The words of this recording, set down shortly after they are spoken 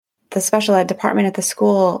the special ed department at the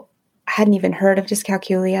school hadn't even heard of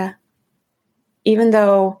dyscalculia, even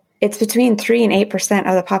though it's between 3 and 8%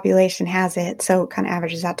 of the population has it. So it kind of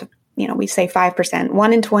averages out to, we say 5%,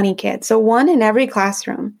 1 in 20 kids. So 1 in every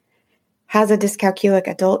classroom has a dyscalculic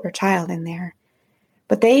adult or child in there,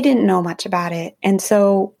 but they didn't know much about it. And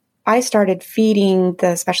so I started feeding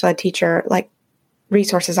the special ed teacher like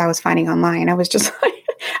resources I was finding online. I was just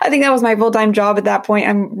I think that was my full-time job at that point.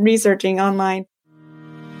 I'm researching online.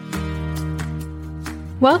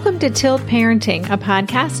 Welcome to Tilt Parenting, a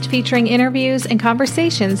podcast featuring interviews and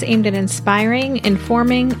conversations aimed at inspiring,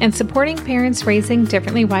 informing, and supporting parents raising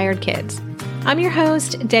differently wired kids. I'm your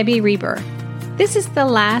host, Debbie Reber. This is the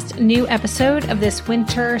last new episode of this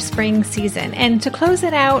winter-spring season, and to close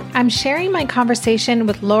it out, I'm sharing my conversation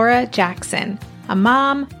with Laura Jackson, a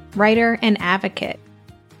mom, writer, and advocate.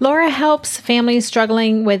 Laura helps families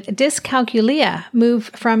struggling with dyscalculia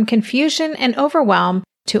move from confusion and overwhelm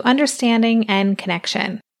to understanding and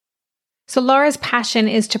connection. So Laura's passion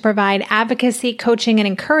is to provide advocacy, coaching, and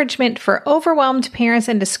encouragement for overwhelmed parents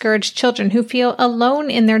and discouraged children who feel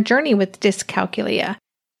alone in their journey with dyscalculia.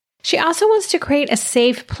 She also wants to create a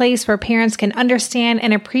safe place where parents can understand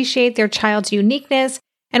and appreciate their child's uniqueness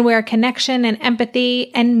and where connection and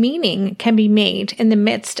empathy and meaning can be made in the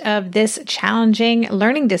midst of this challenging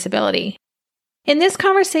learning disability. In this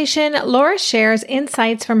conversation, Laura shares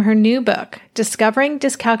insights from her new book, Discovering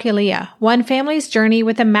Dyscalculia, One Family's Journey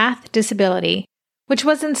with a Math Disability, which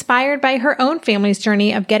was inspired by her own family's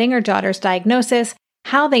journey of getting her daughter's diagnosis,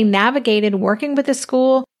 how they navigated working with the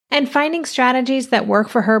school, and finding strategies that work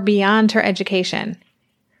for her beyond her education.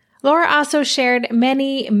 Laura also shared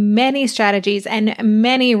many strategies and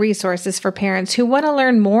many resources for parents who want to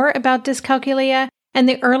learn more about dyscalculia and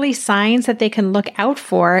the early signs that they can look out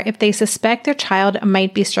for if they suspect their child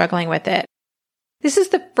might be struggling with it. This is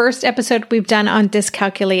the first episode we've done on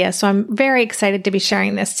dyscalculia, so I'm very excited to be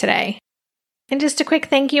sharing this today. And just a quick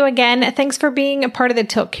thank you again. Thanks for being a part of the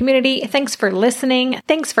Tilt community. Thanks for listening.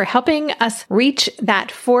 Thanks for helping us reach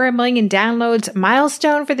that 4 million downloads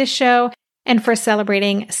milestone for this show and for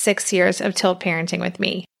celebrating 6 years of Tilt parenting with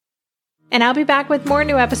me. And I'll be back with more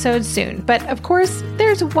new episodes soon. But of course,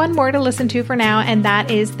 there's one more to listen to for now, and that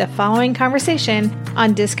is the following conversation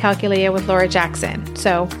on dyscalculia with Laura Jackson.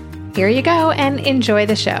 So here you go and enjoy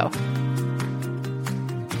the show.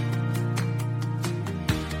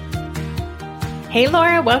 Hey,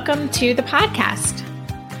 Laura, welcome to the podcast.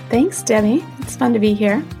 Thanks, Debbie. It's fun to be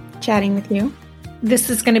here chatting with you.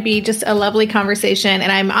 This is going to be just a lovely conversation,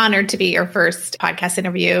 and I'm honored to be your first podcast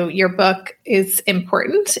interview. Your book is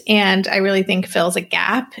important, and I really think fills a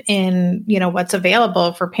gap in, what's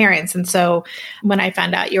available for parents. And so when I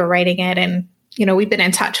found out you were writing it, and we've been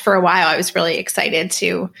in touch for a while, I was really excited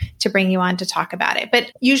to bring you on to talk about it.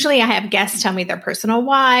 But usually I have guests tell me their personal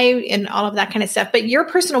why and all of that kind of stuff. But your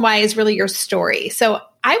personal why is really your story. So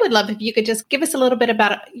I would love if you could just give us a little bit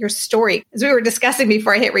about your story. As we were discussing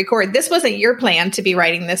before I hit record, this wasn't your plan to be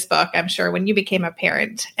writing this book, I'm sure, when you became a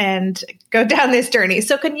parent and go down this journey.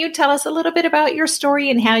 So can you tell us a little bit about your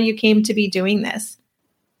story and how you came to be doing this?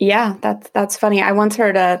 Yeah, that's funny. I once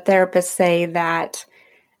heard a therapist say that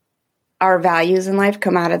our values in life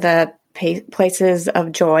come out of the places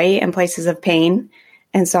of joy and places of pain.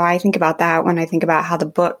 And so I think about that when I think about how the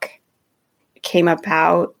book came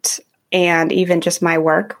about, and even just my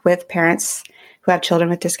work with parents who have children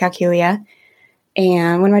with dyscalculia.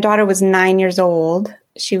 And when my daughter was 9 years old,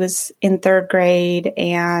 she was in 3rd grade,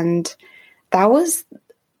 and that was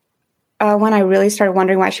when I really started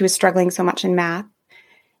wondering why she was struggling so much in math.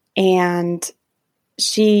 And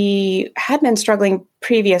she had been struggling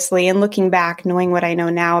previously, and looking back, knowing what I know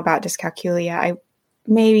now about dyscalculia, I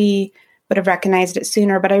maybe would have recognized it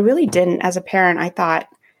sooner, but I really didn't. As a parent, I thought,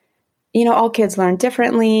 all kids learn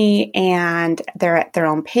differently and they're at their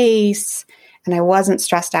own pace. And I wasn't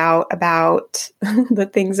stressed out about the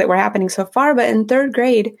things that were happening so far. But in 3rd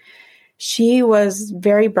grade, she was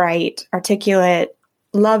very bright, articulate,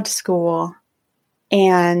 loved school,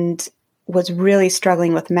 and was really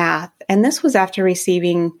struggling with math. And this was after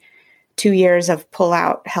receiving 2 years of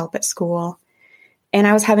pull-out help at school. And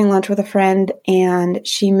I was having lunch with a friend, and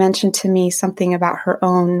she mentioned to me something about her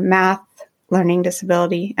own math learning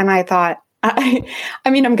disability. And I thought, I'm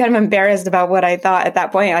kind of embarrassed about what I thought at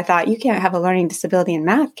that point. I thought, you can't have a learning disability in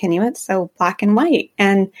math, can you? It's so black and white.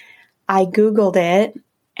 And I Googled it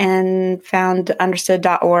and found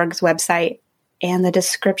understood.org's website, and the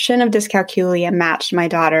description of dyscalculia matched my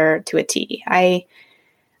daughter to a T. I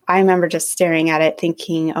remember just staring at it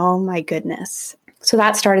thinking, oh my goodness. So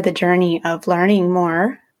that started the journey of learning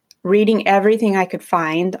more, reading everything I could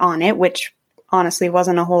find on it, which honestly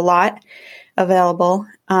wasn't a whole lot. available.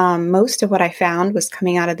 Most of what I found was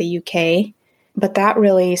coming out of the UK, but that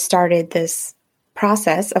really started this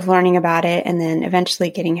process of learning about it and then eventually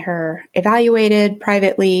getting her evaluated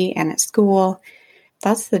privately and at school.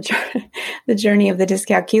 That's the journey of the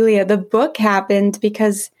dyscalculia. The book happened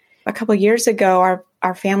because a couple of years ago,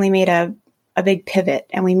 our family made a big pivot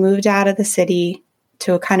and we moved out of the city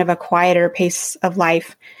to a kind of a quieter pace of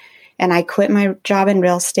life. And I quit my job in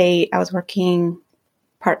real estate. I was working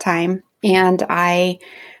part-time and I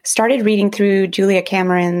started reading through Julia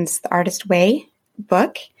Cameron's The Artist Way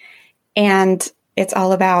book. And it's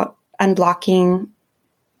all about unblocking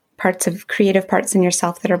creative parts in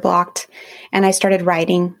yourself that are blocked. And I started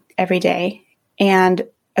writing every day. And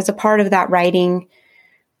as a part of that writing,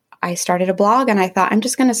 I started a blog and I thought, I'm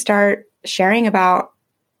just going to start sharing about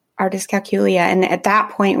our dyscalculia. And at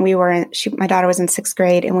that point my daughter was in 6th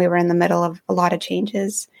grade and we were in the middle of a lot of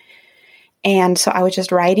changes. And so I was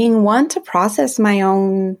just writing, one, to process my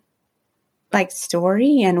own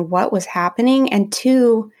story and what was happening. And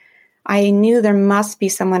two, I knew there must be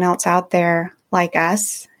someone else out there like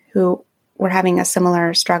us who were having a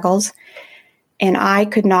similar struggles. And I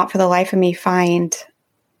could not for the life of me find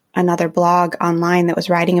another blog online that was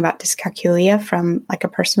writing about dyscalculia from a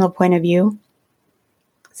personal point of view.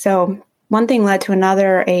 So one thing led to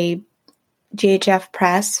another. A GHF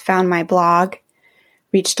Press found my blog,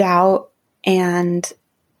 reached out, and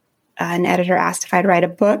an editor asked if I'd write a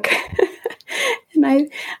book.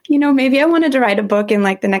 And maybe I wanted to write a book in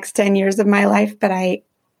the next 10 years of my life, but I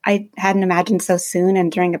hadn't imagined so soon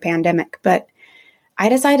and during a pandemic. But I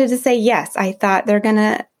decided to say yes. I thought they're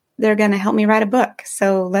gonna help me write a book,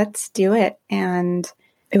 so let's do it. And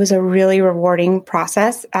it was a really rewarding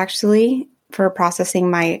process, actually, for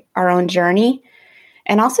processing our own journey,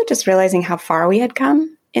 and also just realizing how far we had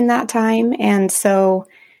come in that time. And so,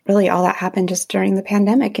 really, all that happened just during the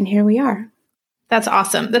pandemic, and here we are. That's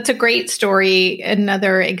awesome. That's a great story.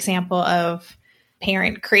 Another example of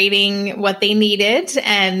parent creating what they needed.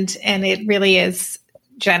 And it really is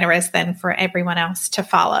generous then for everyone else to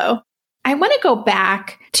follow. I want to go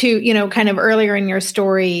back to, kind of earlier in your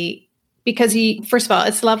story, because first of all,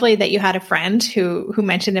 it's lovely that you had a friend who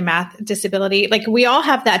mentioned a math disability. We all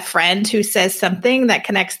have that friend who says something that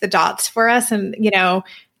connects the dots for us. And,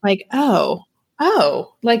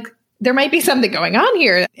 there might be something going on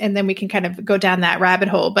here. And then we can kind of go down that rabbit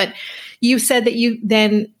hole. But you said that you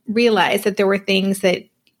then realized that there were things that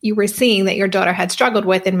you were seeing that your daughter had struggled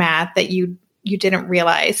with in math that you didn't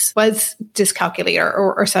realize was dyscalculia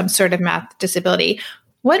or some sort of math disability.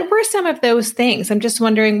 What were some of those things? I'm just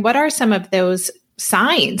wondering, what are some of those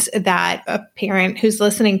signs that a parent who's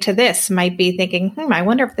listening to this might be thinking, I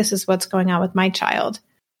wonder if this is what's going on with my child?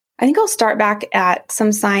 I think I'll start back at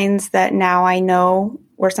some signs that now I know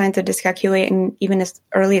were signs of dyscalculia, and even as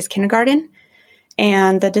early as kindergarten.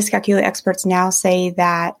 And the dyscalculia experts now say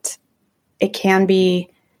that it can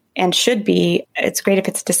be and should be, it's great if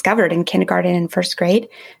it's discovered in kindergarten and 1st grade,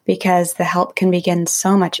 because the help can begin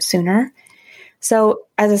so much sooner. So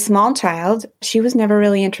as a small child, she was never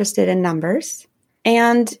really interested in numbers.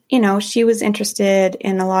 And, she was interested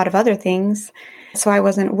in a lot of other things. So I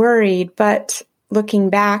wasn't worried. But looking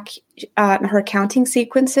back, her counting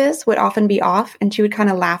sequences would often be off, and she would kind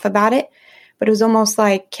of laugh about it. But it was almost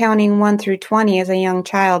like counting 1 through 20 as a young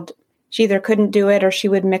child. She either couldn't do it or she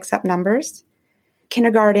would mix up numbers.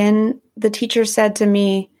 Kindergarten, the teacher said to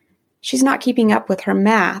me, she's not keeping up with her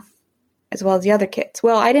math as well as the other kids.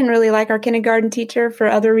 Well, I didn't really like our kindergarten teacher for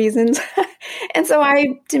other reasons. And so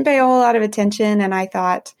I didn't pay a whole lot of attention. And I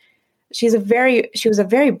thought she was a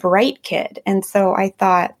very bright kid. And so I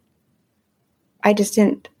thought, I just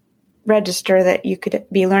didn't register that you could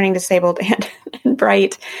be learning disabled and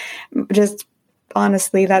bright. Just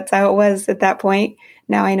honestly, that's how it was at that point.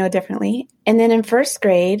 Now I know differently. And then in 1st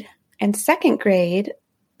grade and 2nd grade,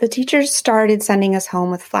 the teachers started sending us home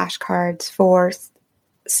with flashcards for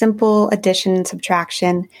simple addition and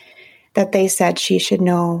subtraction that they said she should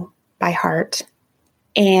know by heart.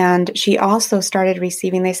 And she also started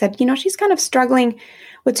receiving, they said, she's kind of struggling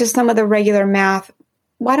with just some of the regular math.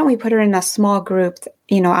 Why don't we put her in a small group,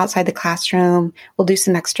 outside the classroom? We'll do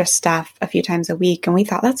some extra stuff a few times a week. And we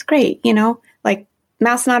thought, that's great.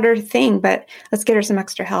 Math's not her thing, but let's get her some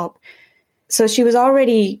extra help. So she was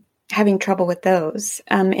already having trouble with those.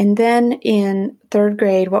 And then in 3rd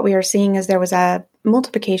grade, what we were seeing is there was a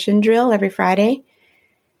multiplication drill every Friday.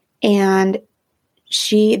 And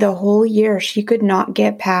the whole year, she could not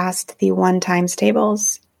get past the 1 times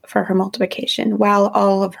tables for her multiplication, while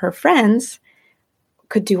all of her friends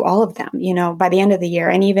could do all of them, by the end of the year.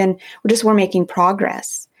 And even we're making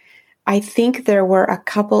progress. I think there were a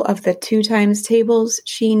couple of the 2 times tables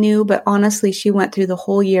she knew, but honestly, she went through the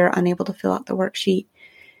whole year unable to fill out the worksheet.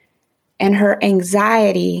 And her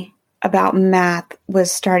anxiety about math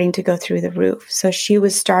was starting to go through the roof. So she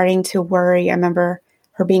was starting to worry. I remember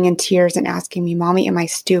her being in tears and asking me, "Mommy, am I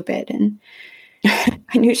stupid?" And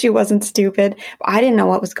I knew she wasn't stupid, but I didn't know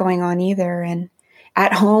what was going on either. And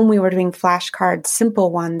at home, we were doing flashcards,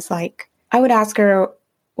 simple ones. Like I would ask her,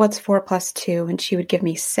 "What's 4 plus 2?" And she would give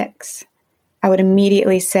me 6. I would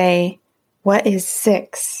immediately say, "What is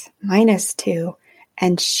 6 minus 2?"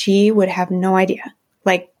 And she would have no idea.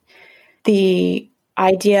 Like the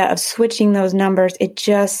idea of switching those numbers, it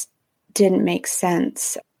just didn't make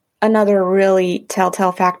sense. Another really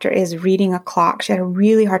telltale factor is reading a clock. She had a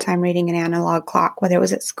really hard time reading an analog clock, whether it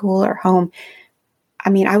was at school or home. I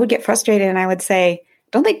mean, I would get frustrated and I would say,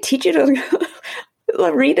 "Don't they teach you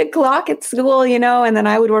to read a clock at school, you know?" And then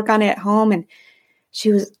I would work on it at home. And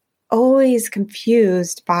she was always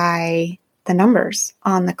confused by the numbers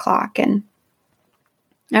on the clock. And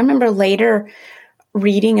I remember later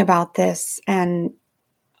reading about this and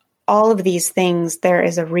all of these things, there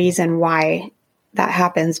is a reason why that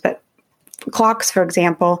happens. But clocks, for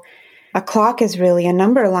example, a clock is really a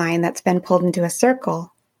number line that's been pulled into a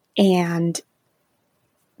circle. And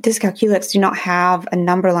dyscalculics do not have a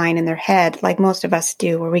number line in their head like most of us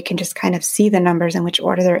do, where we can just kind of see the numbers in which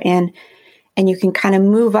order they're in. And you can kind of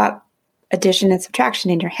move up addition and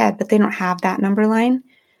subtraction in your head, but they don't have that number line.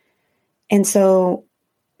 And so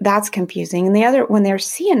that's confusing. And the other, when they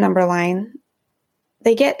see a number line,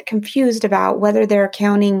 they get confused about whether they're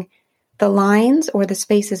counting the lines or the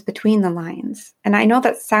spaces between the lines. And I know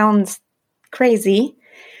that sounds crazy,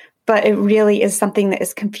 but it really is something that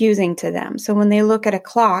is confusing to them. So when they look at a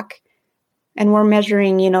clock and we're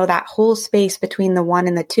measuring, that whole space between the 1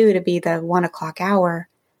 and the 2 to be the 1 o'clock hour,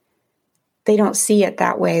 they don't see it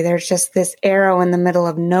that way. There's just this arrow in the middle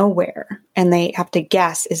of nowhere, and they have to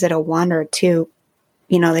guess, is it a 1 or a 2?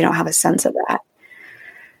 They don't have a sense of that.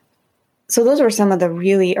 So those were some of the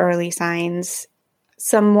really early signs.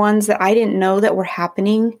 Some ones that I didn't know that were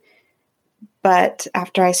happening, but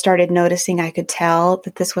after I started noticing, I could tell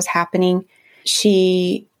that this was happening.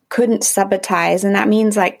 She couldn't subitize, and that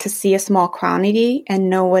means like to see a small quantity and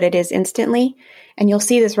know what it is instantly. And you'll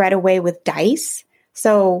see this right away with dice.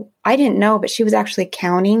 So I didn't know, but she was actually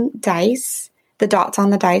counting dice, the dots on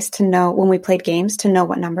the dice, to know when we played games, to know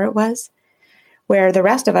what number it was. Where the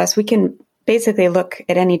rest of us, we can basically look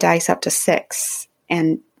at any dice up to 6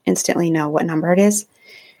 and instantly know what number it is.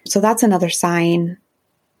 So that's another sign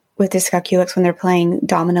with dyscalculics when they're playing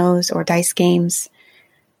dominoes or dice games.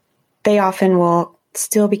 They often will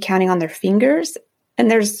still be counting on their fingers. And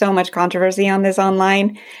there's so much controversy on this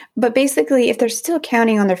online. But basically, if they're still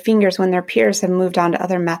counting on their fingers when their peers have moved on to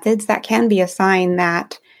other methods, that can be a sign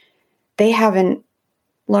that they haven't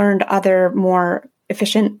learned other more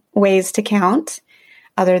efficient ways to count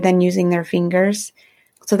other than using their fingers.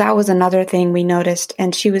 So that was another thing we noticed.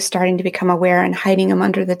 And she was starting to become aware and hiding them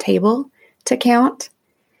under the table to count.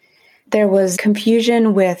 There was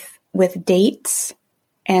confusion with dates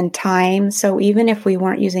and time. So even if we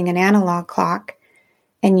weren't using an analog clock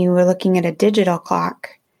and you were looking at a digital clock,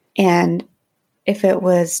 and if it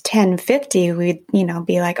was 10:50, we'd,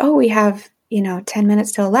 be like, "Oh, we have, 10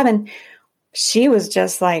 minutes till 11. She was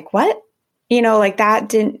just like, "What?" Like that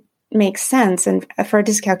didn't make sense. And for a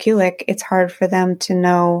dyscalculic, it's hard for them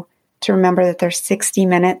to remember that there's 60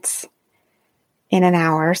 minutes in an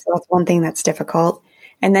hour. So that's one thing that's difficult.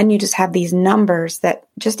 And then you just have these numbers that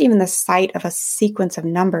just even the sight of a sequence of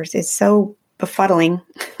numbers is so befuddling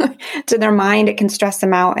to their mind. It can stress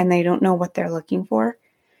them out and they don't know what they're looking for.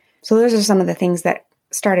 So those are some of the things that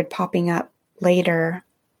started popping up later.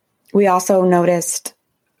 We also noticed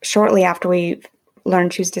shortly after we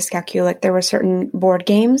learned she was dyscalculic, there were certain board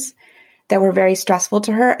games that were very stressful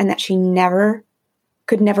to her and that she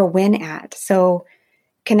could never win at. So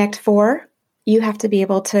Connect 4, you have to be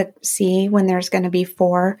able to see when there's going to be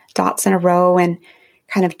 4 dots in a row and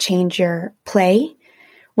kind of change your play.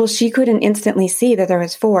 Well, she couldn't instantly see that there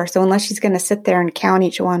was 4. So unless she's going to sit there and count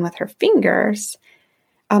each one with her fingers,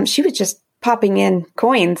 she was just popping in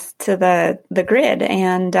coins to the grid.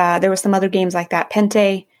 And there were some other games like that.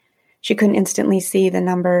 Pente, she couldn't instantly see the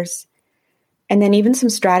numbers. And then even some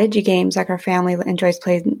strategy games, like our family enjoys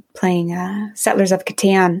playing Settlers of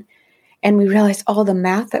Catan. And we realized all the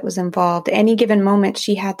math that was involved. At any given moment,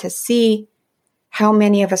 she had to see how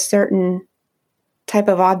many of a certain type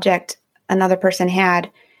of object another person had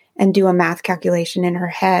and do a math calculation in her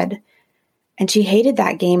head. And she hated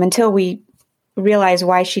that game until we realized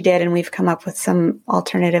why she did, and we've come up with some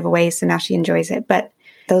alternative ways, so now she enjoys it. But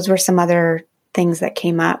those were some other things that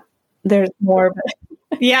came up. there's more.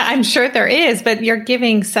 Yeah, I'm sure there is, but you're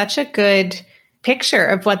giving such a good picture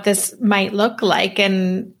of what this might look like.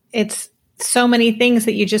 And it's so many things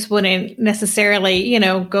that you just wouldn't necessarily,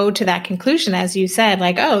 go to that conclusion, as you said,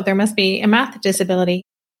 like, oh, there must be a math disability.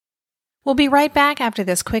 We'll be right back after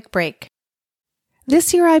this quick break.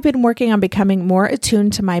 This year, I've been working on becoming more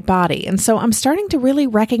attuned to my body, and so I'm starting to really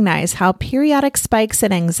recognize how periodic spikes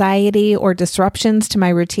in anxiety or disruptions to my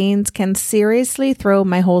routines can seriously throw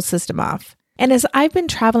my whole system off. And as I've been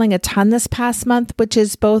traveling a ton this past month, which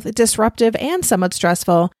is both disruptive and somewhat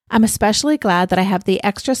stressful, I'm especially glad that I have the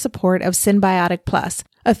extra support of Synbiotic Plus,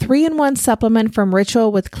 a 3-in-1 supplement from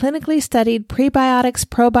Ritual with clinically studied prebiotics,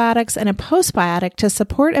 probiotics, and a postbiotic to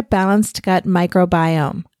support a balanced gut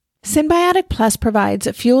microbiome. Synbiotic Plus provides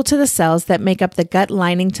fuel to the cells that make up the gut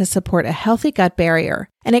lining to support a healthy gut barrier.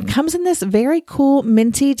 And it comes in this very cool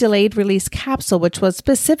minty delayed release capsule, which was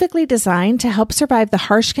specifically designed to help survive the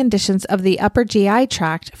harsh conditions of the upper GI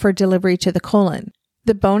tract for delivery to the colon.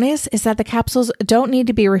 The bonus is that the capsules don't need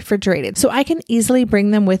to be refrigerated, so I can easily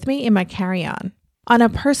bring them with me in my carry-on. On a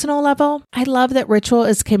personal level, I love that Ritual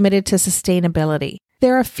is committed to sustainability.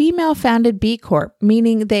 They're a female-founded B Corp,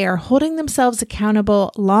 meaning they are holding themselves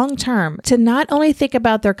accountable long-term to not only think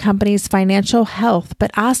about their company's financial health, but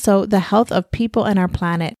also the health of people and our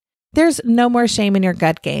planet. There's no more shame in your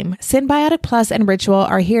gut game. Synbiotic Plus and Ritual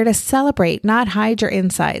are here to celebrate, not hide your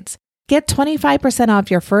insides. Get 25% off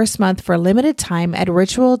your first month for a limited time at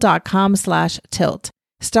ritual.com/tilt.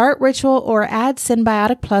 Start Ritual or add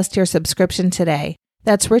Synbiotic Plus to your subscription today.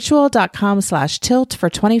 That's ritual.com/tilt for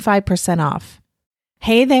 25% off.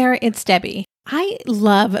 Hey there, it's Debbie. I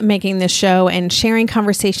love making this show and sharing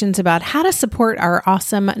conversations about how to support our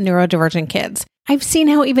awesome neurodivergent kids. I've seen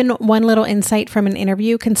how even one little insight from an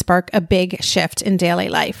interview can spark a big shift in daily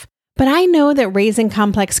life. But I know that raising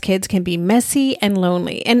complex kids can be messy and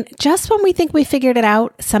lonely. And just when we think we figured it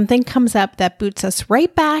out, something comes up that boots us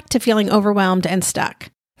right back to feeling overwhelmed and stuck.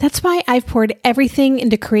 That's why I've poured everything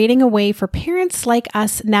into creating a way for parents like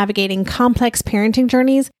us navigating complex parenting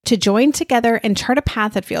journeys to join together and chart a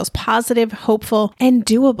path that feels positive, hopeful, and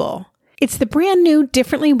doable. It's the brand new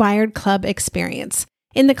Differently Wired Club experience.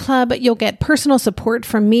 In the club, you'll get personal support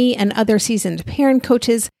from me and other seasoned parent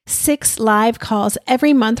coaches, 6 live calls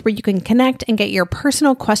every month where you can connect and get your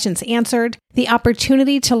personal questions answered, the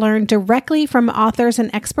opportunity to learn directly from authors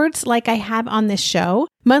and experts like I have on this show,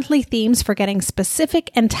 monthly themes for getting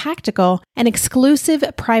specific and tactical, an exclusive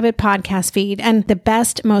private podcast feed, and the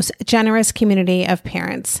best, most generous community of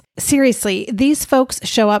parents. Seriously, these folks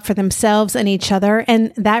show up for themselves and each other,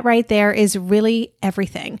 and that right there is really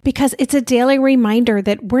everything, because it's a daily reminder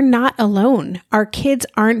that we're not alone. Our kids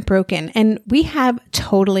aren't broken, and we have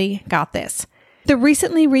totally got this. The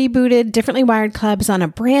recently rebooted Differently Wired Club is on a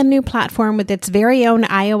brand new platform with its very own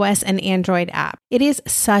iOS and Android app. It is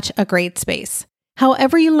such a great space.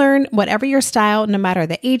 However you learn, whatever your style, no matter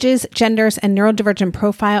the ages, genders, and neurodivergent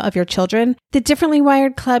profile of your children, the Differently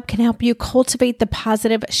Wired Club can help you cultivate the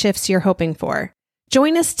positive shifts you're hoping for.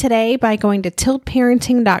 Join us today by going to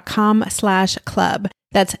tiltparenting.com/club.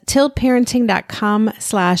 That's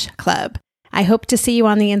tiltparenting.com/club. I hope to see you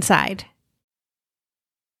on the inside.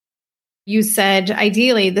 You said,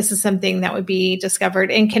 ideally, this is something that would be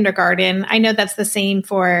discovered in kindergarten. I know that's the same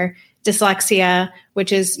for dyslexia,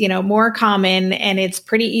 which is, more common and it's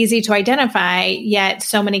pretty easy to identify, yet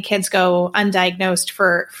so many kids go undiagnosed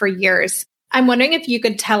for years. I'm wondering if you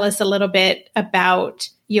could tell us a little bit about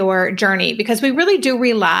your journey, because we really do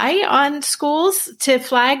rely on schools to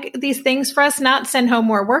flag these things for us, not send home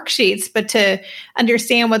more worksheets, but to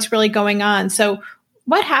understand what's really going on. So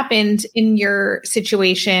what happened in your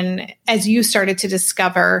situation as you started to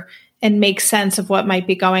discover and make sense of what might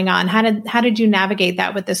be going on? How did you navigate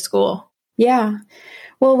that with the school? Yeah.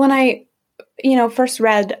 Well, when I, first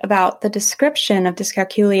read about the description of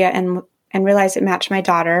dyscalculia and realized it matched my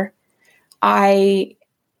daughter, I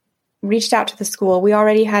reached out to the school. We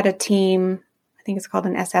already had a team, I think it's called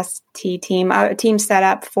an SST team, a team set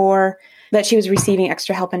up for that she was receiving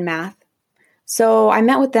extra help in math. So I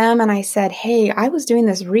met with them and I said, hey, I was doing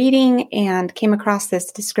this reading and came across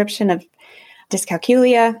this description of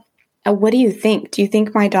dyscalculia. What do you think? Do you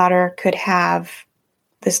think my daughter could have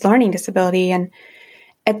this learning disability? And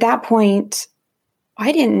at that point,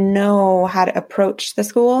 I didn't know how to approach the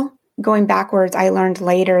school. Going backwards, I learned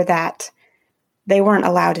later that they weren't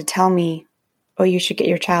allowed to tell me, oh, you should get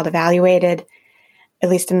your child evaluated, at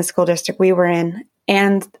least in the school district we were in.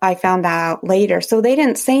 And I found that out later. So they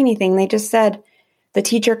didn't say anything. They just said, the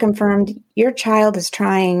teacher confirmed, your child is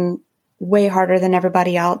trying way harder than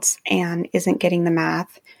everybody else and isn't getting the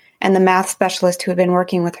math. And the math specialist who had been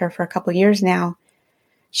working with her for a couple of years now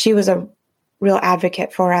she was a real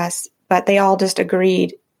advocate for us, but they all just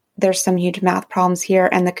agreed there's some huge math problems here.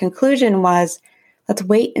 And the conclusion was, let's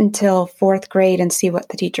wait until 4th grade and see what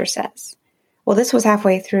the teacher says. Well, this was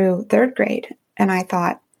halfway through 3rd grade. And I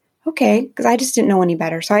thought, okay, because I just didn't know any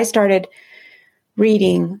better. So I started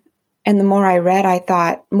reading. And the more I read, I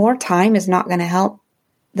thought more time is not going to help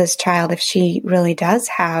this child if she really does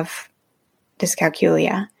have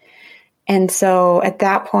dyscalculia. And so at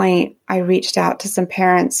that point, I reached out to some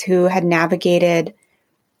parents who had navigated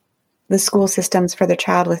the school systems for their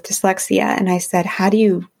child with dyslexia. And I said, how do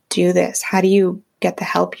you do this? How do you get the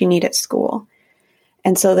help you need at school?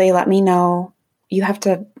 And so they let me know, you have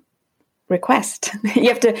to request. You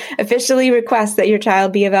have to officially request that your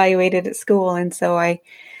child be evaluated at school. And so I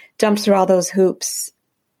jumped through all those hoops,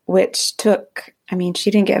 which took,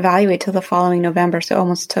 she didn't get evaluated till the following November. So it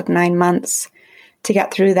almost took 9 months to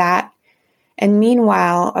get through that. And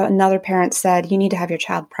meanwhile, another parent said, you need to have your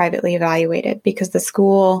child privately evaluated because the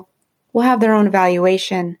school will have their own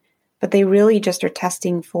evaluation, but they really just are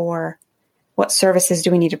testing for what services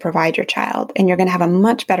do we need to provide your child. And you're going to have a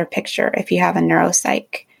much better picture if you have a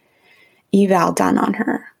neuropsych eval done on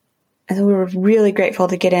her. And so we were really grateful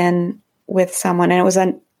to get in with someone. And it was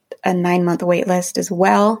a 9-month wait list as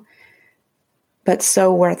well, but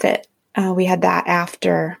so worth it. We had that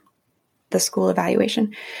after the school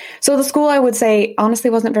evaluation. So the school, I would say, honestly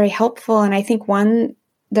wasn't very helpful. And I think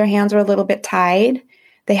their hands were a little bit tied.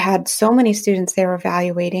 They had so many students they were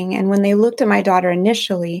evaluating. And when they looked at my daughter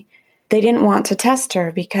initially, they didn't want to test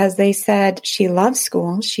her because they said she loves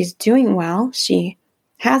school. She's doing well. She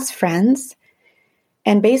has friends.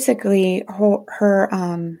 And basically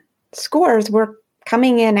her scores were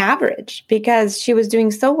coming in average because she was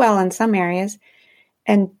doing so well in some areas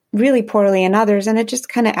and really poorly in others. And it just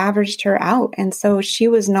kind of averaged her out. And so she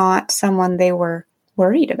was not someone they were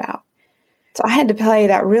worried about. So I had to play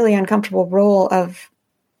that really uncomfortable role of,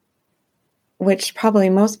 which probably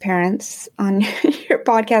most parents on your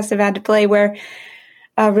podcast have had to play, where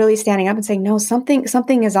really standing up and saying, no, something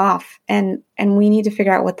is off. And we need to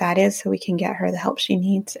figure out what that is so we can get her the help she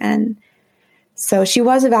needs. And so she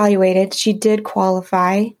was evaluated. She did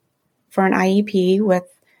qualify for an IEP with,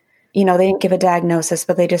 they didn't give a diagnosis,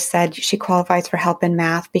 but they just said she qualifies for help in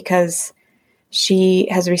math because she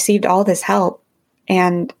has received all this help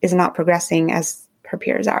and is not progressing as her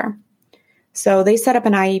peers are. So they set up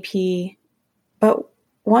an IEP. But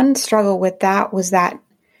one struggle with that was that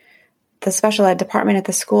the special ed department at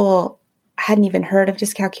the school hadn't even heard of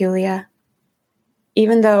dyscalculia,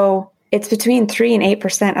 even though it's between 3 and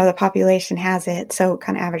 8% of the population has it. So it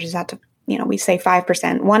kind of averages out to, we say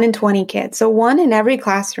 5%, 1 in 20 kids. So 1 in every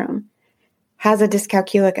classroom has a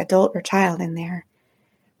dyscalculic adult or child in there.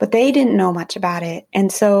 But they didn't know much about it.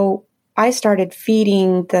 And so I started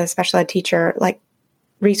feeding the special ed teacher,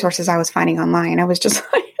 resources I was finding online. I was just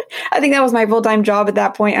I think that was my full-time job at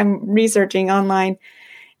that point. I'm researching online.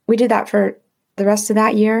 We did that for the rest of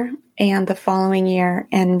that year and the following year.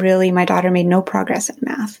 And really, my daughter made no progress in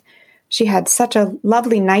math. She had such a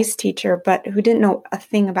lovely, nice teacher, but who didn't know a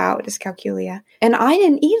thing about dyscalculia. And I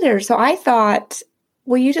didn't either. So I thought,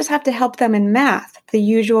 well, you just have to help them in math the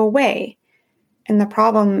usual way. And the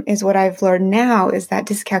problem is what I've learned now is that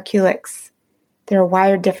dyscalculics, they're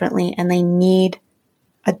wired differently and they need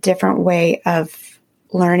a different way of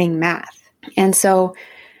learning math. And so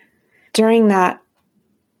during that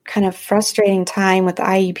kind of frustrating time with the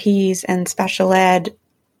IEPs and special ed,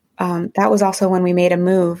 that was also when we made a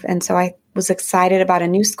move. And so I was excited about a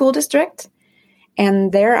new school district,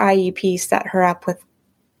 and their IEP set her up with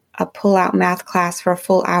a pull-out math class for a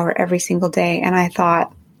full hour every single day. And I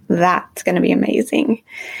thought, that's going to be amazing.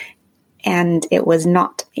 And it was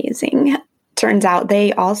not amazing. Turns out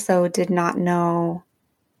they also did not know.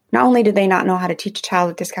 Not only did they not know how to teach a child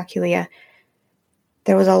with dyscalculia,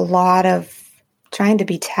 there was a lot of trying to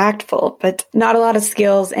be tactful, but not a lot of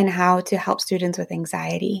skills in how to help students with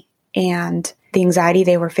anxiety and the anxiety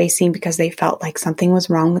they were facing because they felt like something was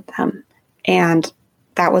wrong with them. And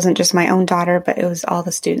that wasn't just my own daughter, but it was all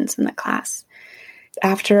the students in the class.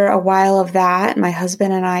 After a while of that, my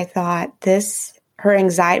husband and I thought her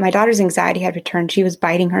anxiety, my daughter's anxiety had returned. She was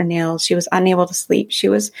biting her nails. She was unable to sleep. She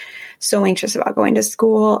was so anxious about going to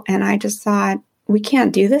school. And I just thought, we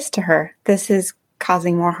can't do this to her. This is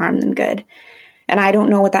causing more harm than good. And I don't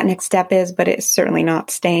know what that next step is, but it's certainly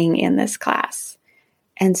not staying in this class.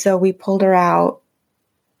 And so we pulled her out.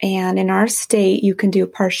 And in our state, you can do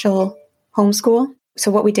partial homeschool.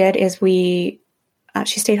 So what we did is she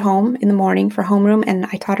stayed home in the morning for homeroom, and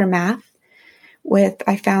I taught her math.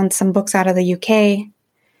 I found some books out of the UK,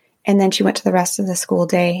 and then she went to the rest of the school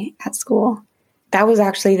day at school. That was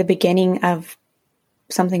actually the beginning of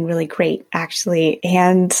something really great, actually.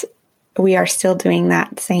 And we are still doing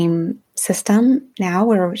that same system now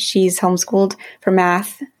where she's homeschooled for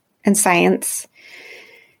math and science.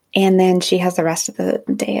 And then she has the rest of the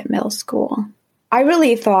day at middle school. I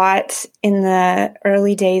really thought in the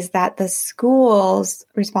early days that the school's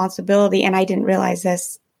responsibility, and I didn't realize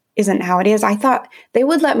this isn't how it is. I thought they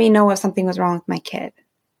would let me know if something was wrong with my kid,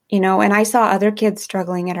 and I saw other kids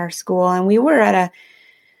struggling at our school, and we were at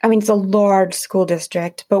it's a large school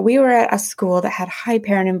district, but we were at a school that had high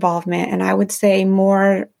parent involvement, and I would say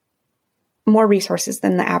more resources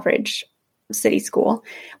than the average city school.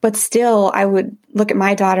 But still, I would look at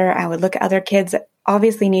my daughter, I would look at other kids that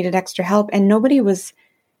obviously needed extra help, and nobody was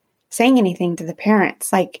saying anything to the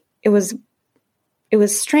parents. Like it was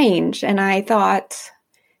strange. And I thought,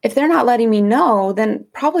 if they're not letting me know, then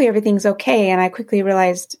probably everything's okay. And I quickly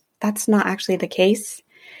realized that's not actually the case.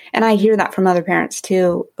 And I hear that from other parents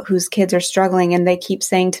too, whose kids are struggling, and they keep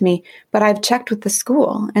saying to me, but I've checked with the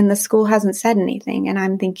school and the school hasn't said anything. And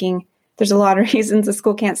I'm thinking there's a lot of reasons the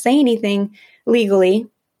school can't say anything legally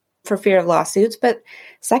for fear of lawsuits. But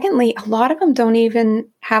secondly, a lot of them don't even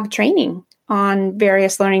have training on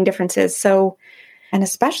various learning differences. So, and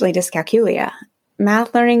especially dyscalculia,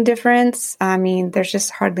 math learning difference. There's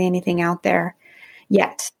just hardly anything out there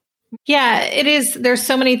yet. Yeah, it is. There's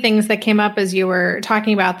so many things that came up as you were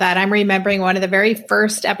talking about that. I'm remembering one of the very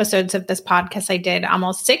first episodes of this podcast I did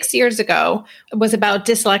almost 6 years ago was about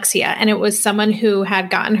dyslexia. And it was someone who had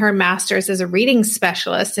gotten her master's as a reading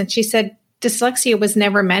specialist. And she said, dyslexia was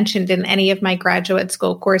never mentioned in any of my graduate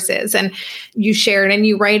school courses. And you shared and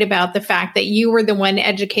you write about the fact that you were the one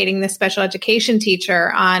educating the special education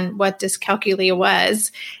teacher on what dyscalculia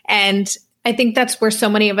was. And I think that's where so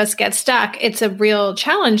many of us get stuck. It's a real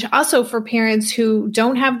challenge also for parents who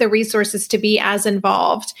don't have the resources to be as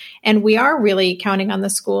involved. And we are really counting on the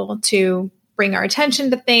school to bring our attention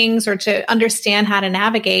to things or to understand how to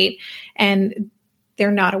navigate, and they're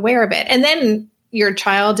not aware of it. And then your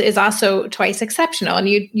child is also twice exceptional. And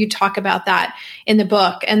you talk about that in the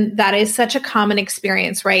book. And that is such a common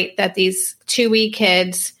experience, right? That these 2E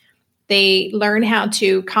kids, they learn how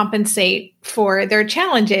to compensate for their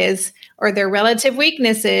challenges or their relative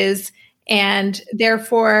weaknesses, and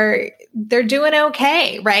therefore they're doing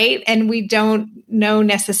okay, right? And we don't know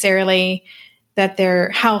necessarily that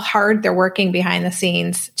how hard they're working behind the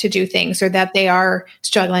scenes to do things, or that they are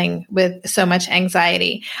struggling with so much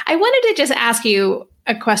anxiety. I wanted to just ask you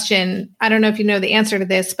a question. I don't know if you know the answer to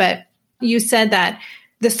this, but you said that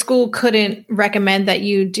the school couldn't recommend that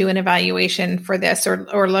you do an evaluation for this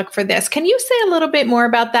or look for this. Can you say a little bit more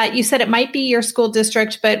about that? You said it might be your school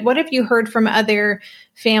district, but what have you heard from other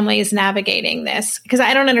families navigating this? Because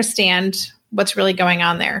I don't understand what's really going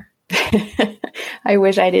on there. I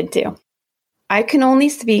wish I did too. I can only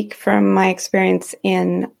speak from my experience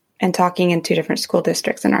and talking in 2 different school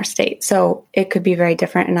districts in our state. So it could be very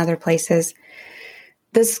different in other places.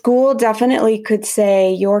 The school definitely could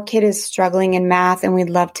say, your kid is struggling in math and we'd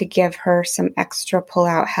love to give her some extra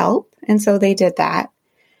pull-out help. And so they did that.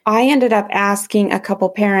 I ended up asking a couple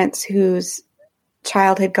parents whose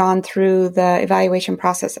child had gone through the evaluation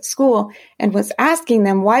process at school and was asking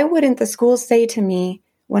them, why wouldn't the school say to me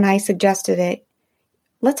when I suggested it,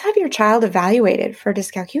 let's have your child evaluated for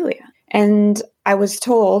dyscalculia? And I was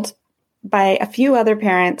told by a few other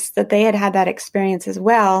parents that they had had that experience as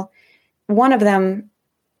well. One of them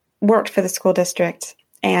worked for the school district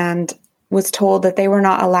and was told that they were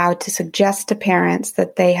not allowed to suggest to parents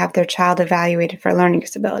that they have their child evaluated for a learning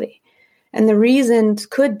disability. And the reasons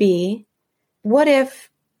could be, what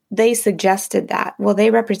if they suggested that? Well,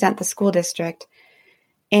 they represent the school district,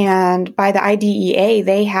 and by the IDEA,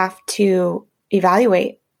 they have to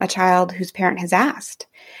evaluate a child whose parent has asked.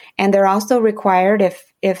 And they're also required,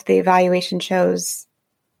 if the evaluation shows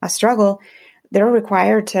a struggle, they're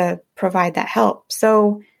required to provide that help.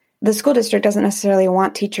 So the school district doesn't necessarily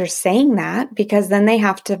want teachers saying that, because then they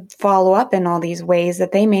have to follow up in all these ways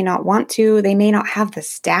that they may not want to. They may not have the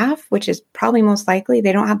staff, which is probably most likely.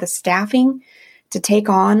 They don't have the staffing to take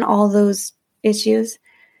on all those issues.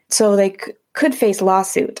 So they could face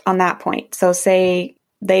lawsuit on that point. So say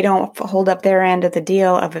they don't hold up their end of the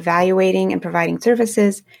deal of evaluating and providing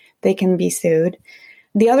services, they can be sued.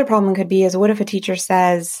 The other problem could be is, what if a teacher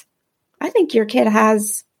says, I think your kid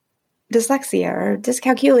has dyslexia or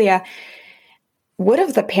dyscalculia? What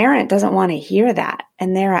if the parent doesn't want to hear that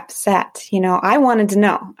and they're upset? I wanted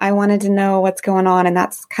to know what's going on. And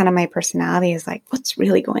that's kind of my personality, is like, what's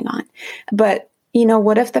really going on? But,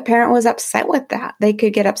 what if the parent was upset with that? They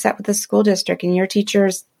could get upset with the school district, and your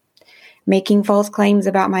teacher's making false claims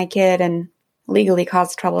about my kid and legally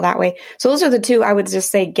cause trouble that way. So those are the 2, I would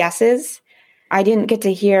just say, guesses. I didn't get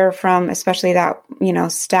to hear from, especially that,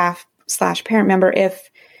 staff/parent member, if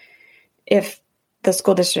the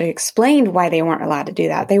school district explained why they weren't allowed to do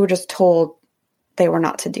that. They were just told they were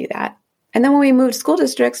not to do that. And then when we moved school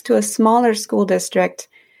districts to a smaller school district,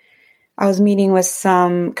 I was meeting with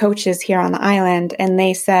some coaches here on the island, and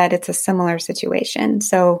they said it's a similar situation.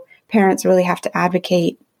 So parents really have to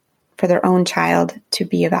advocate for their own child to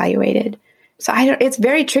be evaluated. So it's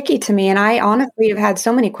very tricky to me. And I honestly have had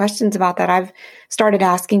so many questions about that. I've started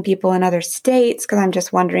asking people in other states because I'm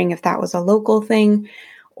just wondering if that was a local thing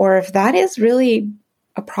or if that is really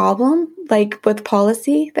a problem, like with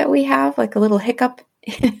policy that we have, like a little hiccup.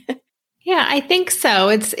 Yeah, I think so.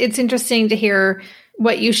 It's interesting to hear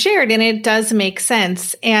what you shared, and it does make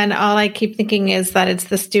sense. And all I keep thinking is that it's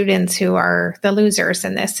the students who are the losers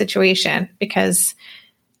in this situation, because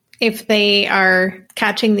if they are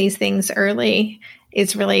catching these things early,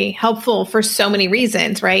 it's really helpful for so many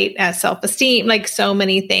reasons, right? Self-esteem, like so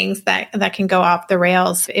many things that can go off the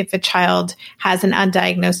rails if a child has an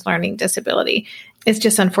undiagnosed learning disability. It's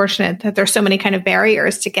just unfortunate that there's so many kind of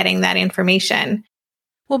barriers to getting that information.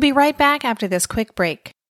 We'll be right back after this quick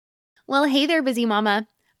break. Well, hey there, busy mama.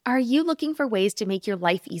 Are you looking for ways to make your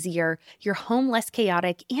life easier, your home less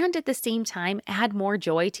chaotic, and at the same time add more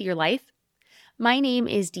joy to your life? My name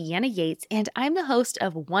is Deanna Yates, and I'm the host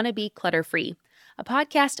of Wanna Be Clutter-Free, a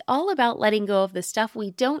podcast all about letting go of the stuff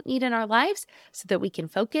we don't need in our lives so that we can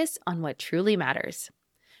focus on what truly matters.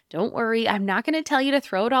 Don't worry, I'm not going to tell you to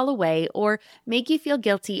throw it all away or make you feel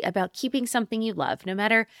guilty about keeping something you love, no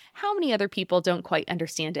matter how many other people don't quite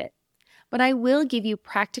understand it. But I will give you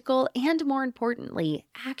practical and, more importantly,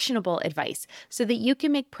 actionable advice so that you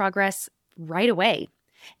can make progress right away.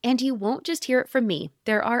 And you won't just hear it from me.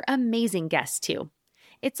 There are amazing guests too.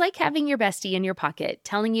 It's like having your bestie in your pocket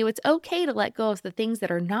telling you it's okay to let go of the things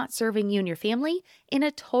that are not serving you and your family in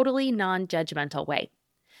a totally non-judgmental way.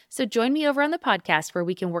 So join me over on the podcast where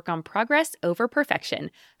we can work on progress over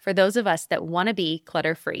perfection for those of us that want to be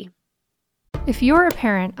clutter-free. If you're a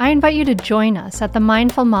parent, I invite you to join us at the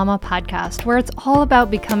Mindful Mama podcast, where it's all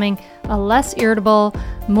about becoming a less irritable,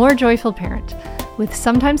 more joyful parent. With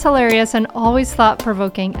sometimes hilarious and always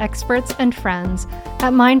thought-provoking experts and friends,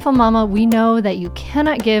 at Mindful Mama, we know that you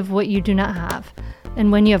cannot give what you do not have.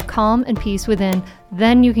 And when you have calm and peace within,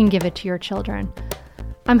 then you can give it to your children.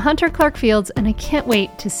 I'm Hunter Clark-Fields, and I can't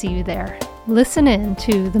wait to see you there. Listen in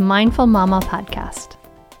to the Mindful Mama podcast.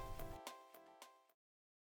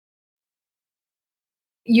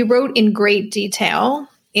 You wrote in great detail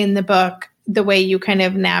in the book the way you kind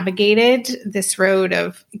of navigated this road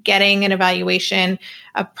of getting an evaluation,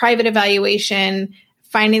 a private evaluation,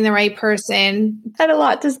 finding the right person. I had a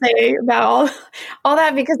lot to say about all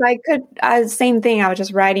that because same thing I was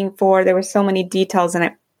just writing for. There were so many details in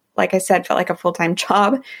it. Like I said, felt like a full-time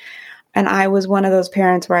job. And I was one of those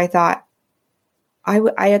parents where I thought,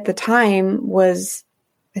 I at the time was,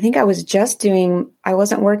 I think I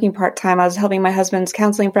wasn't working part-time. I was helping my husband's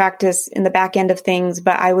counseling practice in the back end of things,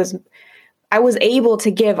 but I was able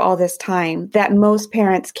to give all this time that most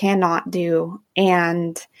parents cannot do,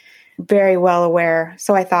 and very well aware.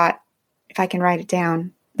 So I thought, if I can write it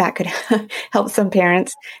down, that could help some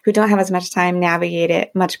parents who don't have as much time navigate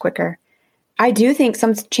it much quicker. I do think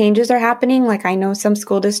some changes are happening. Like I know some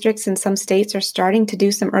school districts in some states are starting to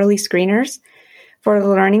do some early screeners for the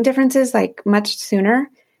learning differences, like much sooner.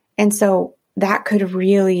 And so that could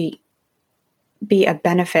really be a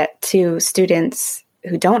benefit to students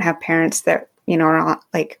who don't have parents that, are not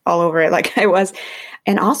like all over it like I was.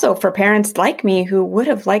 And also for parents like me who would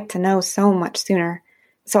have liked to know so much sooner.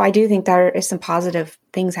 So I do think there is some positive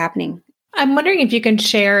things happening. I'm wondering if you can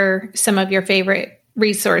share some of your favorite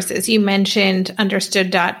resources. You mentioned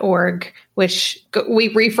understood.org, which we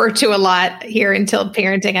refer to a lot here in Tilt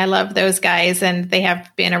Parenting. I love those guys, and they have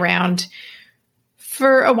been around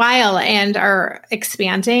for a while and are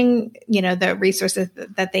expanding, the resources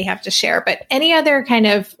that they have to share. But any other kind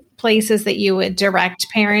of places that you would direct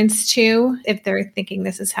parents to if they're thinking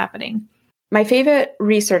this is happening? My favorite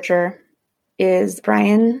researcher is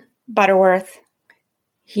Brian Butterworth.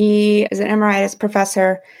 He is an emeritus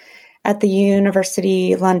professor at the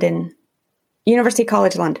University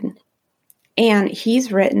College London. And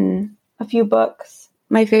he's written a few books.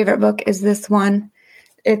 My favorite book is this one.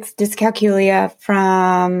 It's Dyslcalculia,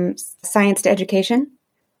 From Science to Education.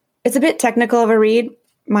 It's a bit technical of a read.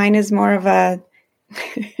 Mine is more of a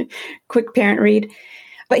quick parent read.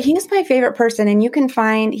 But he is my favorite person. And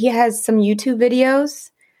he has some YouTube videos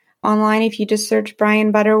online. If you just search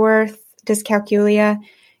Brian Butterworth, Dyslcalculia,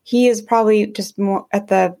 he is probably just more at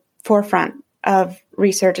the forefront of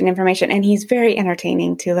research and information. And he's very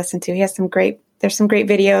entertaining to listen to. There's some great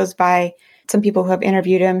videos by some people who have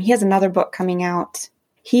interviewed him. He has another book coming out.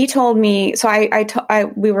 He told me, so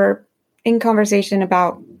we were in conversation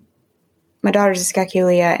about my daughter's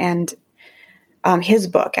dyscalculia and his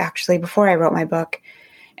book, actually, before I wrote my book.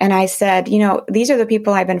 And I said, these are the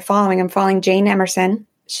people I've been following. I'm following Jane Emerson.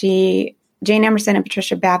 Jane Emerson and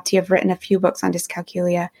Patricia Babty have written a few books on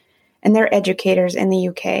dyscalculia, and they're educators in the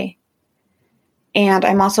UK. And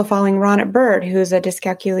I'm also following Ronit Bird, who's a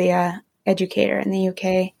dyscalculia educator in the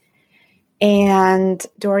UK, and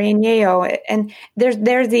Dorian Yeo. And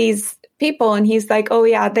there's these people, and he's like, oh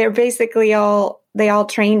yeah, they're basically they all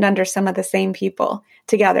trained under some of the same people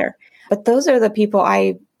together. But those are the people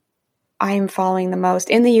I am following the most.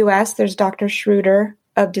 In the US, there's Dr. Schroeder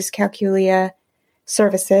of Dyscalculia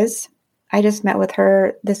Services. I just met with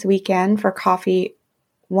her this weekend for coffee.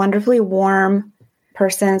 Wonderfully warm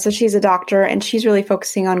person. So she's a doctor, and she's really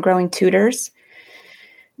focusing on growing tutors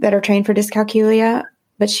that are trained for dyscalculia,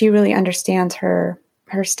 but she really understands her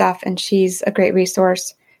stuff, and she's a great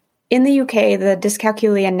resource. In the UK, the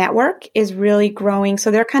Dyscalculia Network is really growing. So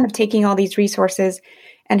they're kind of taking all these resources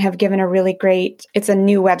and have given it's a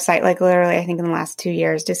new website, like literally, I think in the last 2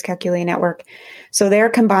 years, Dyscalculia Network. So they're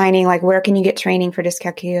combining, like, where can you get training for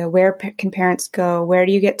dyscalculia? Where can parents go? Where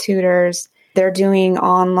do you get tutors? They're doing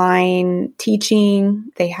online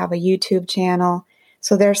teaching. They have a YouTube channel.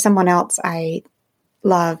 So there's someone else I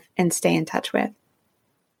love and stay in touch with.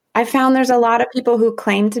 I found there's a lot of people who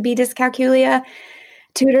claim to be dyscalculia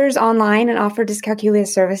tutors online and offer dyscalculia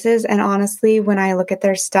services. And honestly, when I look at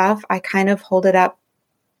their stuff, I kind of hold it up.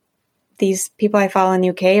 These people I follow in the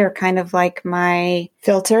UK are kind of like my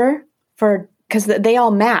filter because they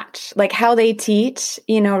all match, like how they teach,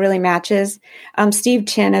 really matches. Steve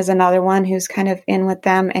Chin is another one who's kind of in with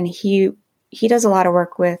them, and he does a lot of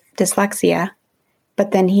work with dyslexia,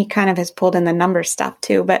 but then he kind of has pulled in the number stuff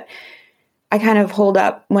too. But I kind of hold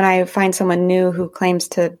up when I find someone new who claims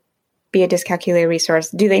to be a dyscalculia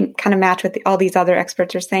resource. Do they kind of match with all these other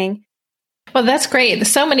experts are saying? Well, that's great.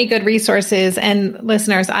 There's so many good resources, and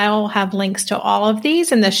listeners, I'll have links to all of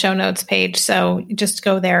these in the show notes page. So just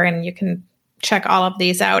go there and you can check all of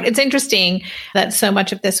these out. It's interesting that so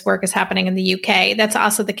much of this work is happening in the UK. That's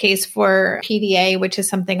also the case for PDA, which is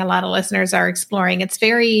something a lot of listeners are exploring. It's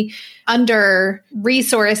very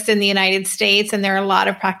under-resourced in the United States, and there are a lot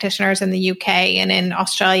of practitioners in the UK and in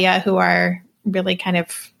Australia who are really kind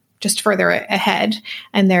of just further ahead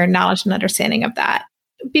in their knowledge and understanding of that.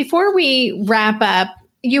 Before we wrap up,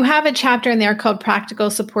 you have a chapter in there called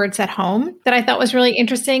Practical Supports at Home that I thought was really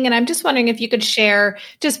interesting. And I'm just wondering if you could share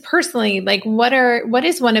just personally, like what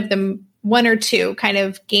is one of the one or two kind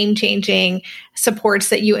of game-changing supports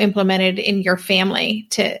that you implemented in your family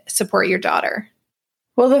to support your daughter?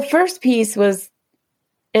 Well, the first piece was,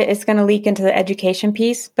 it's going to leak into the education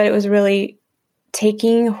piece, but it was really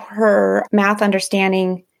taking her math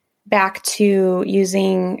understanding back to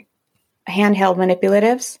using handheld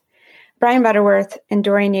manipulatives. Brian Butterworth and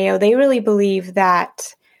Dorian Yeo, they really believe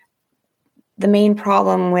that the main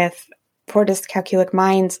problem for dyscalculic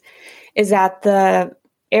minds is that the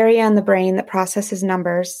area in the brain that processes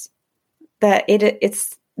numbers, that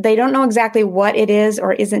they don't know exactly what it is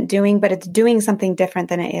or isn't doing, but it's doing something different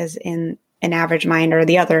than it is in an average mind or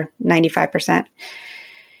the other 95%.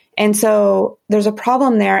 And so there's a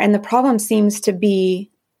problem there, and the problem seems to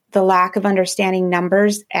be the lack of understanding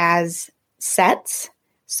numbers as sets.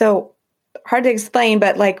 So hard to explain,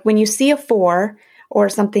 but like when you see a 4 or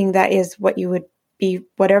something that is what you would be,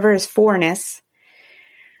 whatever is 4-ness,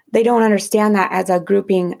 they don't understand that as a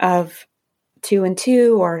grouping of 2 and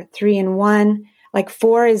 2 or 3 and 1. Like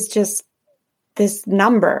 4 is just this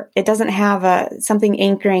number. It doesn't have something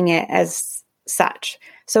anchoring it as such.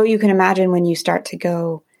 So you can imagine when you start to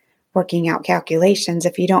go working out calculations,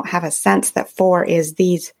 if you don't have a sense that 4 is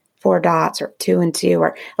these 4 dots or 2 and 2,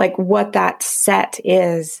 or like what that set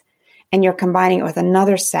is, and you're combining it with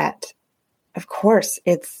another set, of course,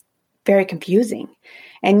 it's very confusing.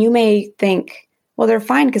 And you may think, well, they're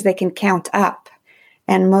fine because they can count up.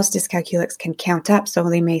 And most dyscalculics can count up. So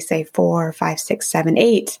they may say 4, 5, 6, 7,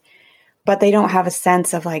 8, but they don't have a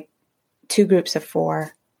sense of like 2 groups of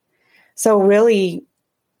 4. So really,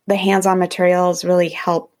 the hands-on materials really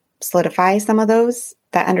help solidify some of those,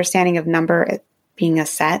 that understanding of number being a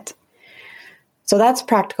set. So that's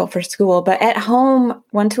practical for school. But at home,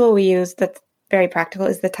 one tool we use that's very practical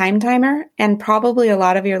is the time timer. And probably a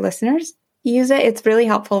lot of your listeners use it. It's really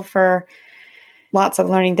helpful for lots of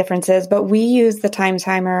learning differences. But we use the time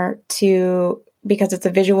timer because it's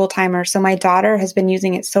a visual timer. So my daughter has been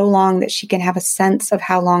using it so long that she can have a sense of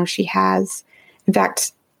how long she has. In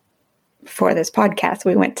fact, for this podcast,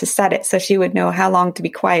 we went to set it so she would know how long to be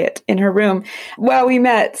quiet in her room while we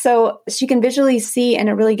met. So she can visually see, and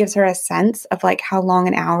it really gives her a sense of like how long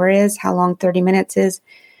an hour is, how long 30 minutes is.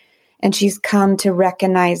 And she's come to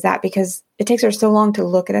recognize that because it takes her so long to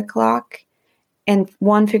look at a clock and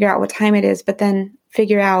figure out what time it is, but then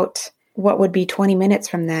figure out what would be 20 minutes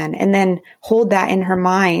from then, and then hold that in her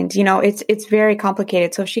mind. It's very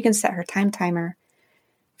complicated. So if she can set her time timer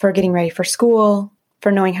for getting ready for school,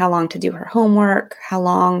 for knowing how long to do her homework, how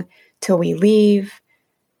long till we leave,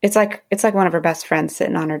 it's like one of her best friends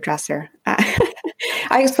sitting on her dresser.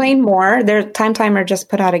 I explain more. Their time timer just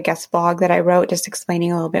put out a guest blog that I wrote, just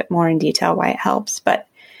explaining a little bit more in detail why it helps. But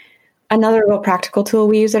another real practical tool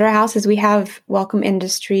we use at our house is we have Welcome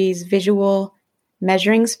Industries visual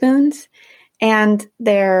measuring spoons, and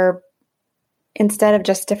they're, instead of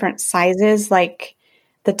just different sizes, like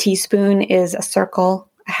the teaspoon is a circle,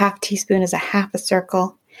 a half teaspoon is a half a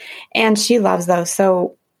circle, and she loves those.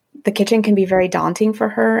 So the kitchen can be very daunting for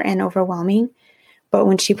her and overwhelming, but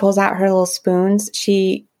when she pulls out her little spoons,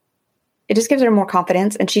 it just gives her more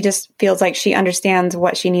confidence, and she just feels like she understands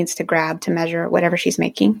what she needs to grab to measure whatever she's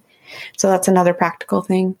making. So that's another practical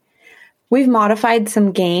thing. We've modified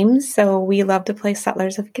some games. So we love to play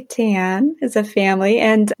Settlers of Catan as a family.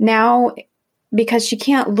 And now, because she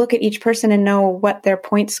can't look at each person and know what their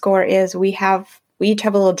point score is, we each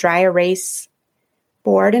have a little dry erase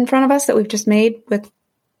board in front of us that we've just made with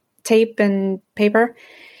tape and paper.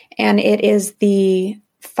 And it is the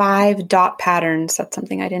 5 dot patterns. That's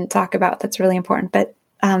something I didn't talk about. That's really important. But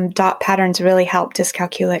dot patterns really help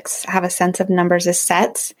dyscalculics have a sense of numbers as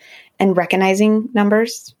sets and recognizing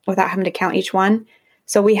numbers without having to count each one.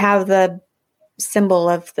 So we have the symbol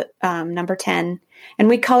of the number 10, and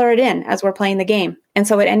we color it in as we're playing the game. And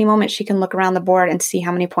so at any moment, she can look around the board and see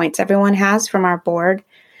how many points everyone has from our board.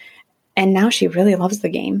 And now she really loves the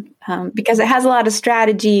game because it has a lot of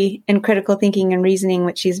strategy and critical thinking and reasoning,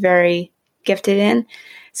 which she's very gifted in.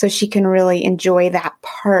 So she can really enjoy that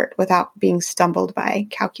part without being stumbled by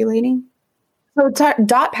calculating. So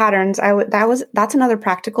dot patterns, that's another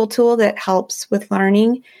practical tool that helps with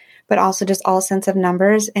learning, but also just all sense of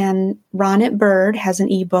numbers. And Ronit Bird has an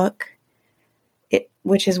ebook,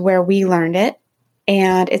 which is where we learned it.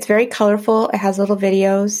 And it's very colorful. It has little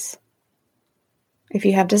videos. If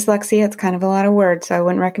you have dyslexia, it's kind of a lot of words, so I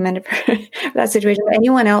wouldn't recommend it for that situation. But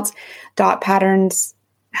anyone else, dot patterns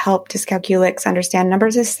help dyscalculics understand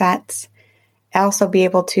numbers as sets, also be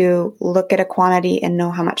able to look at a quantity and know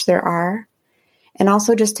how much there are, and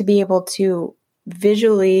also just to be able to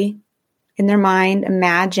visually, in their mind,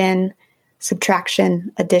 imagine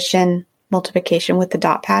subtraction, addition, multiplication with the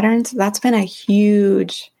dot patterns. That's been a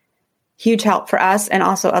huge, huge help for us and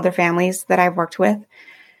also other families that I've worked with.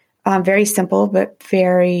 Very simple, but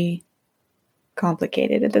very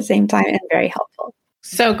complicated at the same time and very helpful.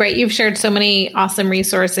 So great. You've shared so many awesome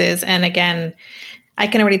resources. And again, I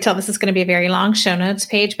can already tell this is going to be a very long show notes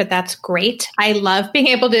page, but that's great. I love being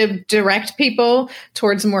able to direct people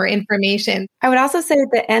towards more information. I would also say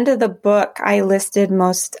at the end of the book, I listed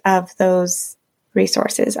most of those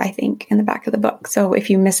resources, I think, in the back of the book. So if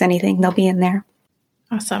you miss anything, they'll be in there.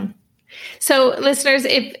 Awesome. So listeners,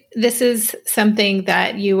 if this is something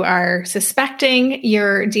that you are suspecting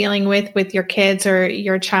you're dealing with your kids, or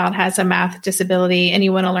your child has a math disability and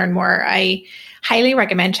you want to learn more, I highly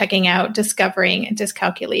recommend checking out Discovering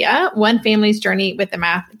Dyscalculia, One Family's Journey with a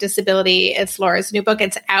Math Disability. It's Laura's new book.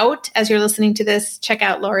 It's out as you're listening to this. Check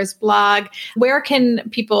out Laura's blog. Where can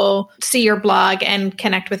people see your blog and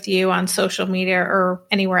connect with you on social media or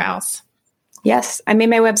anywhere else? Yes, I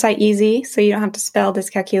made my website easy, so you don't have to spell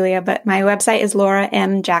dyscalculia, but my website is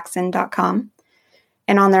lauramjackson.com.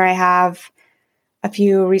 And on there I have a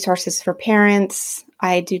few resources for parents.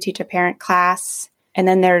 I do teach a parent class. And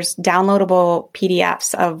then there's downloadable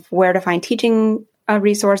PDFs of where to find teaching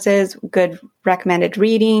resources, good recommended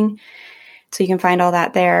reading. So you can find all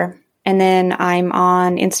that there. And then I'm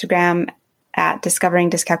on Instagram at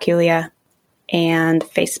Discovering Dyscalculia, and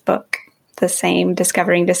Facebook, the same,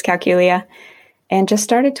 Discovering Dyscalculia. And just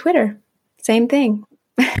started Twitter. Same thing,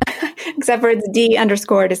 except for it's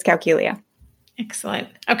D_Dyscalculia. Excellent.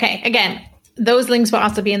 Okay. Again, those links will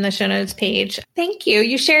also be in the show notes page. Thank you.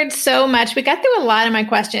 You shared so much. We got through a lot of my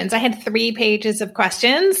questions. I had 3 pages of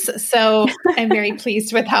questions. So I'm very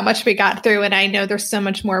pleased with how much we got through. And I know there's so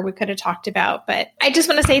much more we could have talked about. But I just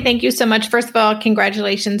want to say thank you so much. First of all,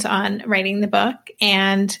 congratulations on writing the book.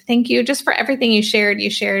 And thank you just for everything you shared. You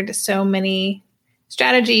shared so many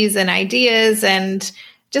strategies and ideas and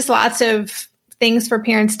just lots of things for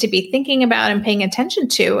parents to be thinking about and paying attention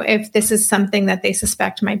to if this is something that they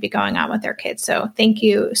suspect might be going on with their kids. So thank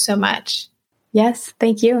you so much. Yes,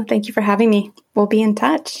 thank you. Thank you for having me. We'll be in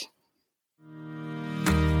touch.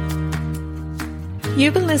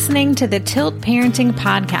 You've been listening to the Tilt Parenting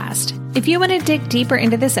Podcast. If you want to dig deeper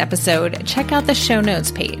into this episode, check out the show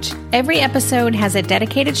notes page. Every episode has a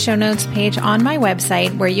dedicated show notes page on my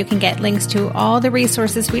website where you can get links to all the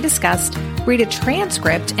resources we discussed, read a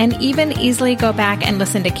transcript, and even easily go back and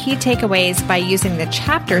listen to key takeaways by using the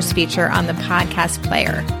chapters feature on the podcast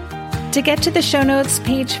player. To get to the show notes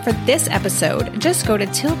page for this episode, just go to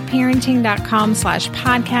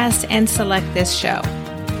tiltparenting.com/podcast and select this show.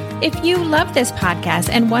 If you love this podcast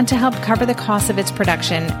and want to help cover the cost of its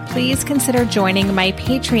production, please consider joining my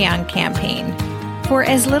Patreon campaign. For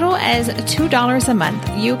as little as $2 a month,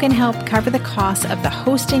 you can help cover the cost of the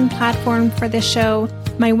hosting platform for this show,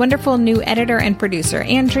 my wonderful new editor and producer,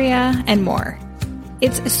 Andrea, and more.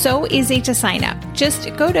 It's so easy to sign up.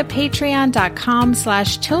 Just go to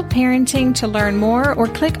patreon.com/tiltparenting to learn more, or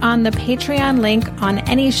click on the Patreon link on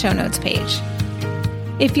any show notes page.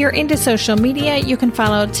 If you're into social media, you can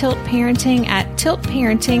follow Tilt Parenting at Tilt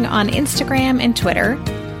Parenting on Instagram and Twitter.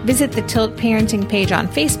 Visit the Tilt Parenting page on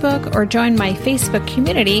Facebook or join my Facebook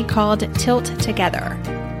community called Tilt Together.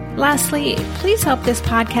 Lastly, please help this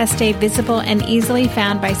podcast stay visible and easily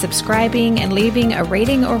found by subscribing and leaving a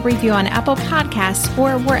rating or review on Apple Podcasts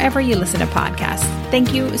or wherever you listen to podcasts.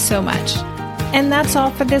 Thank you so much. And that's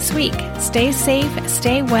all for this week. Stay safe,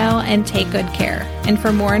 stay well, and take good care. And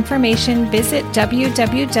for more information, visit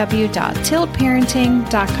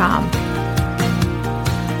www.tiltparenting.com.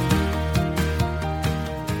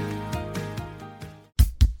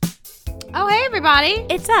 Oh, hey, everybody.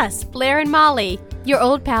 It's us, Blair and Molly, your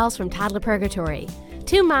old pals from Toddler Purgatory.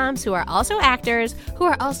 Two moms who are also actors, who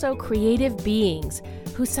are also creative beings,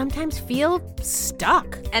 who sometimes feel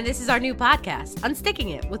stuck. And this is our new podcast,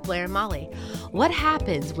 Unsticking It with Blair and Molly. What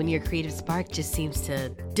happens when your creative spark just seems to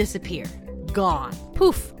disappear? Gone.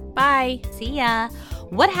 Poof. Bye. See ya.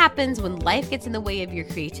 What happens when life gets in the way of your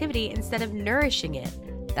creativity instead of nourishing it?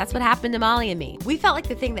 That's what happened to Molly and me. We felt like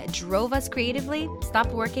the thing that drove us creatively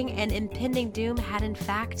stopped working, and impending doom had in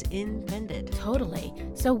fact impended. Totally.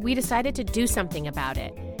 So we decided to do something about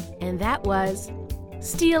it. And that was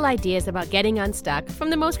steal ideas about getting unstuck from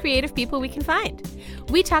the most creative people we can find.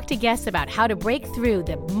 We talk to guests about how to break through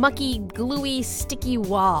the mucky, gluey, sticky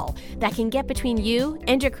wall that can get between you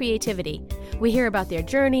and your creativity. We hear about their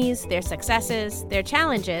journeys, their successes, their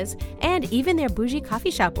challenges, and even their bougie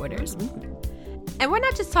coffee shop orders. And we're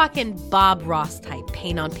not just talking Bob Ross type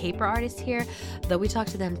paint on paper artists here, though we talk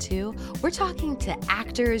to them too. We're talking to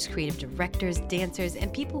actors, creative directors, dancers,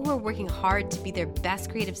 and people who are working hard to be their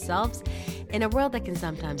best creative selves in a world that can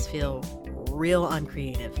sometimes feel real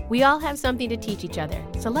uncreative. We all have something to teach each other,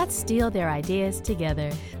 so let's steal their ideas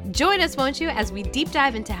together. Join us, won't you, as we deep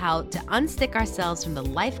dive into how to unstick ourselves from the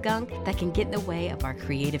life gunk that can get in the way of our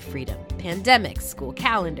creative freedom. Pandemics, school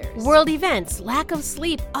calendars, world events, lack of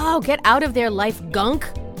sleep. Oh, get out of their life gunk.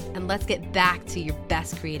 And let's get back to your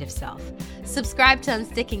best creative self. Subscribe to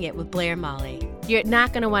Unsticking It with Blair and Molly. You're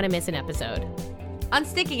not going to want to miss an episode.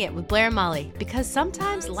 Unsticking It with Blair and Molly, because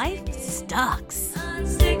sometimes life sucks.